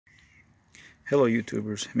Hello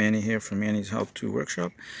YouTubers, Manny here from Manny's How To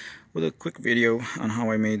Workshop with a quick video on how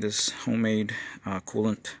I made this homemade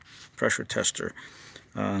coolant pressure tester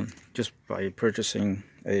just by purchasing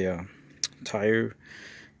a tire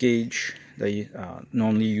gauge that you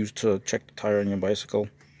normally use to check the tire on your bicycle,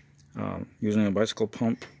 using a bicycle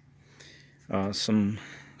pump, some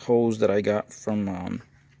hose that I got from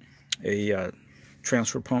a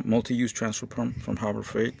transfer pump, multi-use transfer pump from Harbor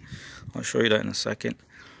Freight. I'll show you that in a second.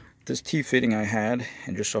 This T-fitting I had,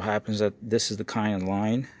 and just so happens that this is the kind of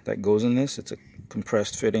line that goes in this. It's a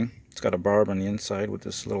compressed fitting. It's got a barb on the inside with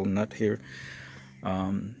this little nut here.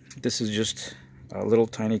 This is just a little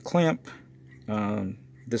tiny clamp.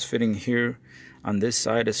 This fitting here on this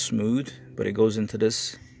side is smooth, but it goes into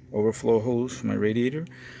this overflow hose for my radiator.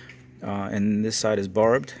 And this side is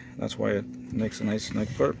barbed. That's why it makes a nice neck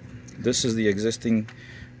part. This is the existing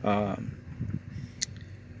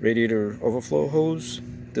radiator overflow hose.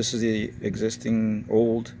 This is the existing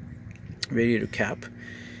old radiator cap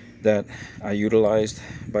that I utilized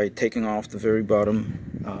by taking off the very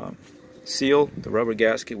bottom seal, the rubber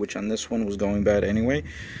gasket, which on this one was going bad anyway.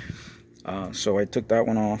 So I took that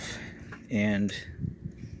one off and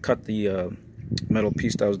cut the metal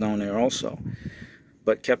piece that was down there also,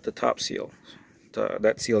 but kept the top seal.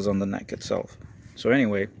 That seal's on the neck itself. So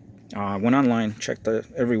anyway, I went online, checked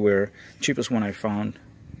everywhere. Cheapest one I found,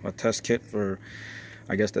 a test kit for,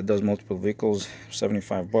 I guess that does multiple vehicles,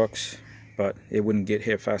 75 bucks, but it wouldn't get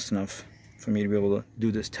here fast enough for me to be able to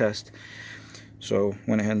do this test. So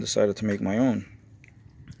went ahead and decided to make my own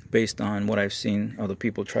based on what I've seen other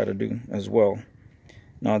people try to do as well.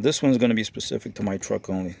 Now this one's going to be specific to my truck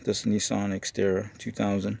only, this Nissan Xterra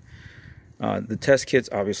 2000. The test kits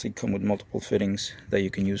obviously come with multiple fittings that you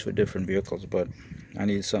can use for different vehicles, but I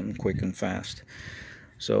needed something quick and fast.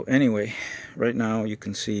 So anyway, right now you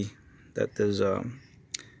can see that there's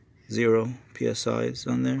 0 PSIs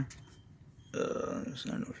on there. I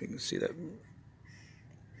don't know if you can see that.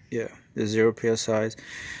 Yeah, there's 0 PSIs.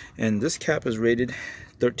 And this cap is rated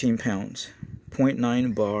 13 pounds.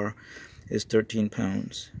 0.9 bar is 13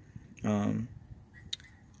 pounds.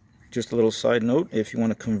 Just a little side note, if you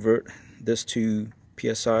want to convert this to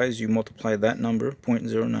PSIs, you multiply that number,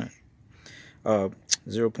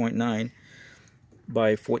 0.09,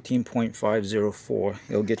 by 14.504.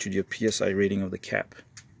 It'll get you your PSI rating of the cap.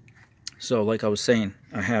 So like I was saying,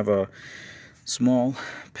 I have a small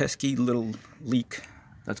pesky little leak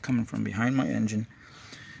that's coming from behind my engine.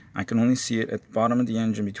 I can only see it at the bottom of the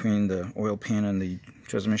engine between the oil pan and the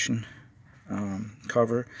transmission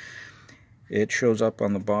cover. It shows up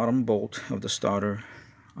on the bottom bolt of the starter,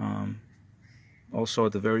 also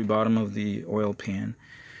at the very bottom of the oil pan,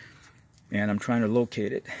 and I'm trying to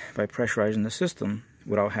locate it by pressurizing the system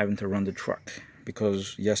without having to run the truck,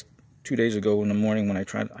 because yes, 2 days ago in the morning when I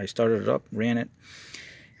started it up, ran it,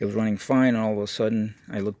 it was running fine, and all of a sudden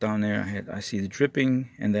I look down there, I see the dripping,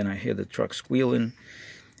 and then I hear the truck squealing,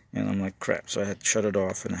 and I'm like, crap. So I had to shut it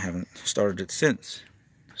off, and I haven't started it since.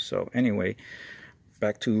 So anyway,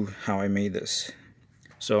 back to how I made this.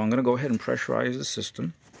 So I'm going to go ahead and pressurize the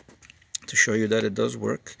system to show you that it does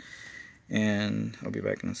work, and I'll be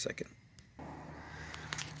back in a second.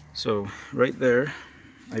 So right there,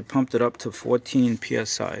 I pumped it up to 14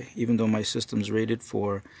 PSI, even though my system's rated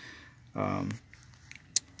for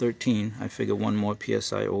 13. I figure one more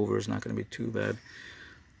PSI over is not going to be too bad.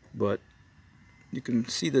 But you can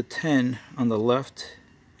see the 10 on the left,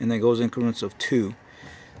 and then goes increments of 2.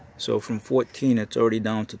 So from 14, it's already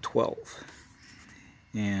down to 12.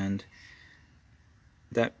 And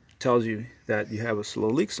that tells you that you have a slow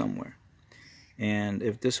leak somewhere. And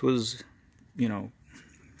if this was, you know,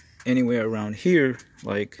 anywhere around here,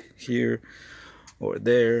 like here or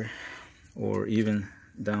there, or even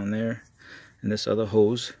down there in this other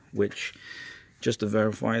hose, which, just to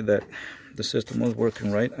verify that the system was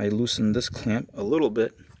working right, I loosened this clamp a little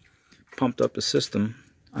bit, pumped up the system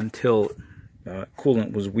until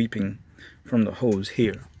coolant was weeping from the hose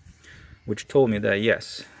here, which told me that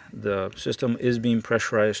yes, the system is being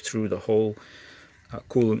pressurized through the whole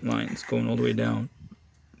coolant lines, going all the way down,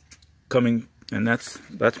 coming. And that's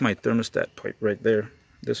my thermostat pipe right there,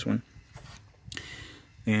 this one.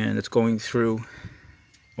 And it's going through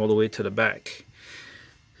all the way to the back.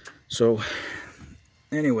 So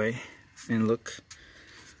anyway, and look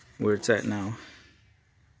where it's at now.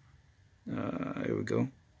 Here we go.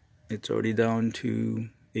 It's already down to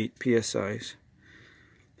 8 PSIs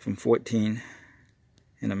from 14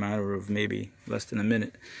 in a matter of maybe less than a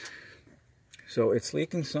minute. So it's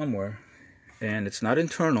leaking somewhere, and it's not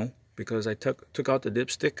internal, because I took out the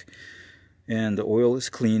dipstick and the oil is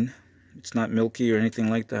clean. It's not milky or anything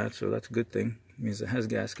like that, so that's a good thing. It means the head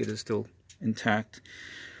gasket is still intact.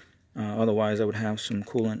 Otherwise, I would have some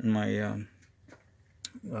coolant in my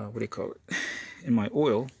what do you call it? In my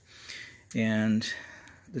oil. And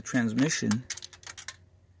the transmission,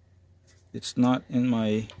 it's not in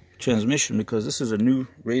my transmission because this is a new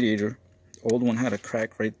radiator. Old one had a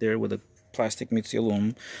crack right there where the plastic meets the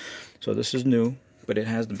aluminum. So this is new, but it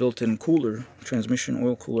has the built-in cooler, transmission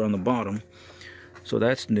oil cooler on the bottom. So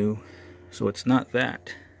that's new. So it's not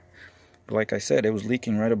that. But like I said, it was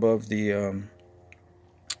leaking right above the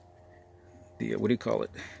what do you call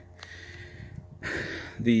it?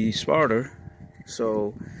 The starter.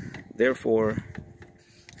 So therefore,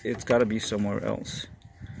 it's got to be somewhere else.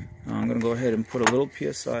 I'm going to go ahead and put a little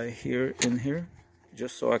PSI here in here,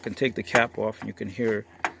 just so I can take the cap off and you can hear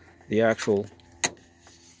the actual.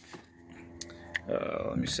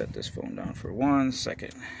 Let me set this phone down for 1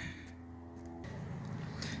 second.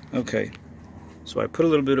 Okay, so I put a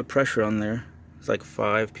little bit of pressure on there. It's like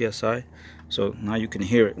 5 PSI. So now you can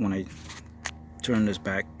hear it when I turn this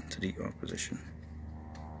back to the off position.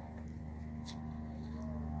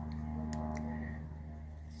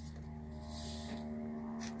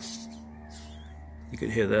 You could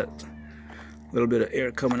hear that little bit of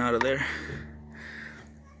air coming out of there.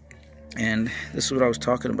 And this is what I was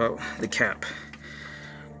talking about, the cap.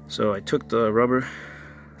 So I took the rubber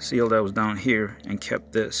seal that was down here and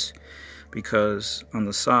kept this, because on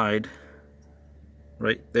the side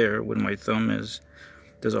right there where my thumb is,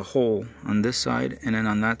 there's a hole on this side and then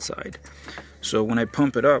on that side. So when I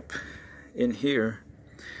pump it up in here,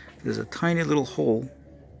 there's a tiny little hole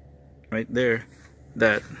right there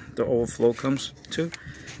that the overflow comes to,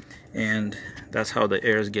 and that's how the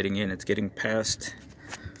air is getting in. It's getting past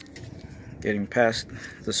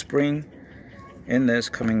the spring in this,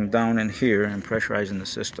 coming down in here and pressurizing the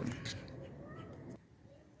system.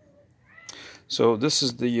 So this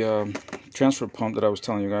is the transfer pump that I was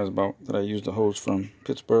telling you guys about, that I used the hose from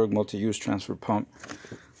Pittsburgh, multi-use transfer pump.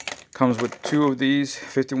 Comes with 2 of these,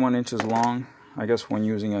 51 inches long, I guess, when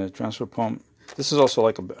using a transfer pump. This is also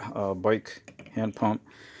like a bike hand pump.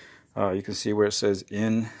 You can see where it says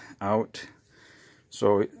in, out.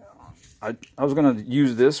 So I was going to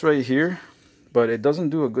use this right here, but it doesn't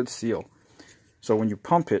do a good seal. So when you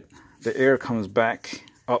pump it, the air comes back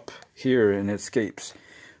up here and it escapes.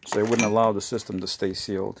 So it wouldn't allow the system to stay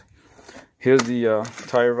sealed. Here's the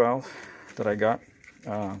tire valve that I got,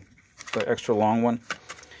 the extra long one.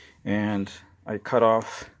 And I cut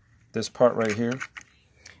off this part right here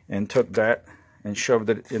and took that and shoved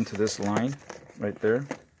it into this line right there.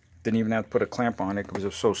 Didn't even have to put a clamp on it because it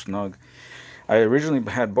was so snug. I originally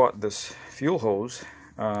had bought this fuel hose,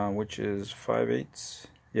 which is 5/8,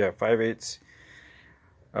 yeah, 5/8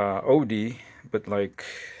 OD, but like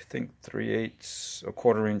I think 3/8, a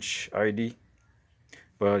 1/4 inch ID,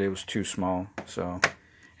 but it was too small. So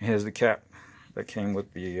here's the cap that came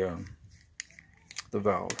with the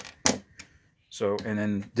valve. So, and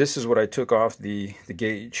then this is what I took off the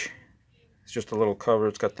gauge. It's just a little cover.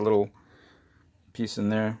 It's got the little piece in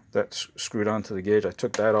there that's screwed onto the gauge. I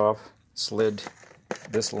took that off, slid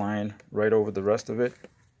this line right over the rest of it,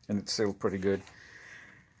 and it sealed pretty good.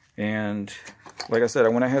 And like I said, I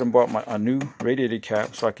went ahead and bought a new radiator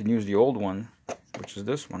cap so I can use the old one, which is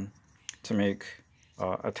this one, to make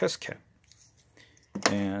a test cap.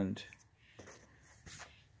 And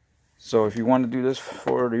so if you want to do this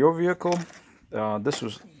for your vehicle, this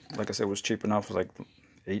was, like I said, was cheap enough. It was like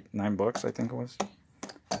 $8, $9, I think it was.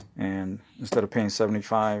 And instead of paying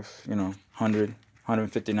 75, you know, 100,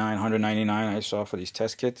 159, 199 I saw for these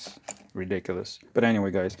test kits, ridiculous. But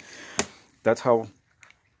anyway, guys, that's how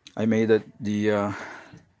I made the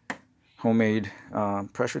homemade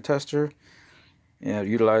pressure tester,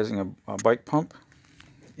 utilizing a bike pump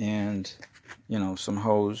and, you know, some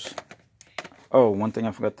hose. Oh, one thing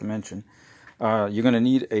I forgot to mention. You're going to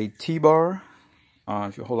need a T-bar.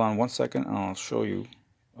 If you hold on 1 second, I'll show you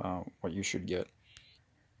what you should get.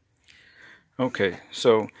 Okay,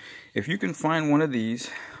 so if you can find one of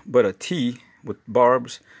these, but a T with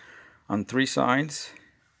barbs on 3 sides,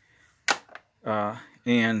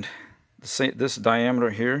 and this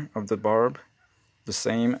diameter here of the barb, the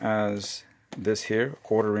same as this here,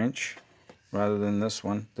 1/4 inch, rather than this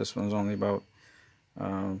one. This one's only about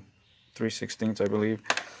 3/16, I believe.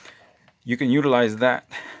 You can utilize that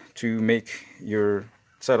to make your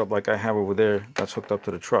setup like I have over there that's hooked up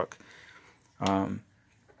to the truck.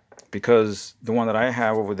 Because the one that I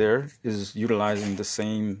have over there is utilizing the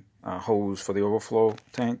same hose for the overflow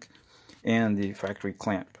tank and the factory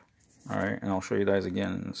clamp. Alright, and I'll show you guys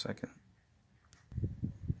again in a second.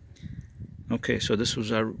 Okay, so this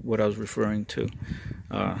was what I was referring to.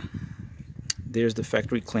 There's the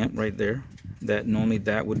factory clamp right there. That normally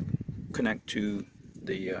that would connect to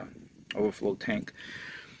the overflow tank.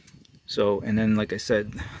 So, and then like I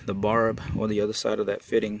said, the barb or the other side of that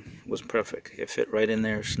fitting was perfect. It fit right in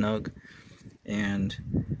there, snug, and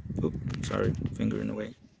oops, sorry, finger in the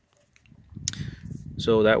way.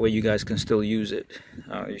 So that way you guys can still use it.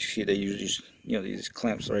 You see they use these, these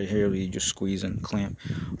clamps right here where you just squeeze and clamp.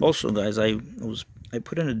 Also guys, I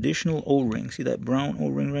put an additional O-ring. See that brown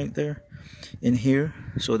O-ring right there in here,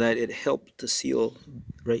 so that it helped to seal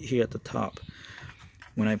right here at the top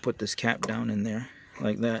when I put this cap down in there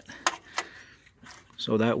like that.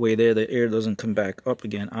 So that way there the air doesn't come back up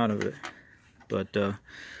again out of it. But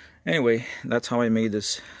anyway, that's how I made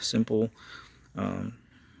this simple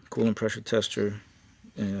coolant pressure tester,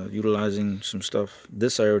 utilizing some stuff.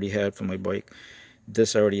 This I already had for my bike.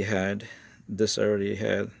 This I already had. This I already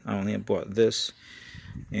had. I only bought this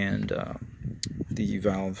and the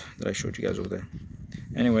valve that I showed you guys over there.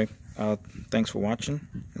 Anyway, thanks for watching.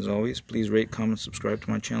 As always, please rate, comment, subscribe to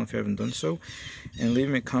my channel if you haven't done so, and leave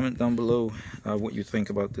me a comment down below what you think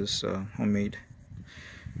about this homemade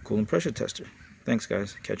coolant pressure tester. Thanks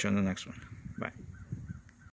guys, catch you on the next one.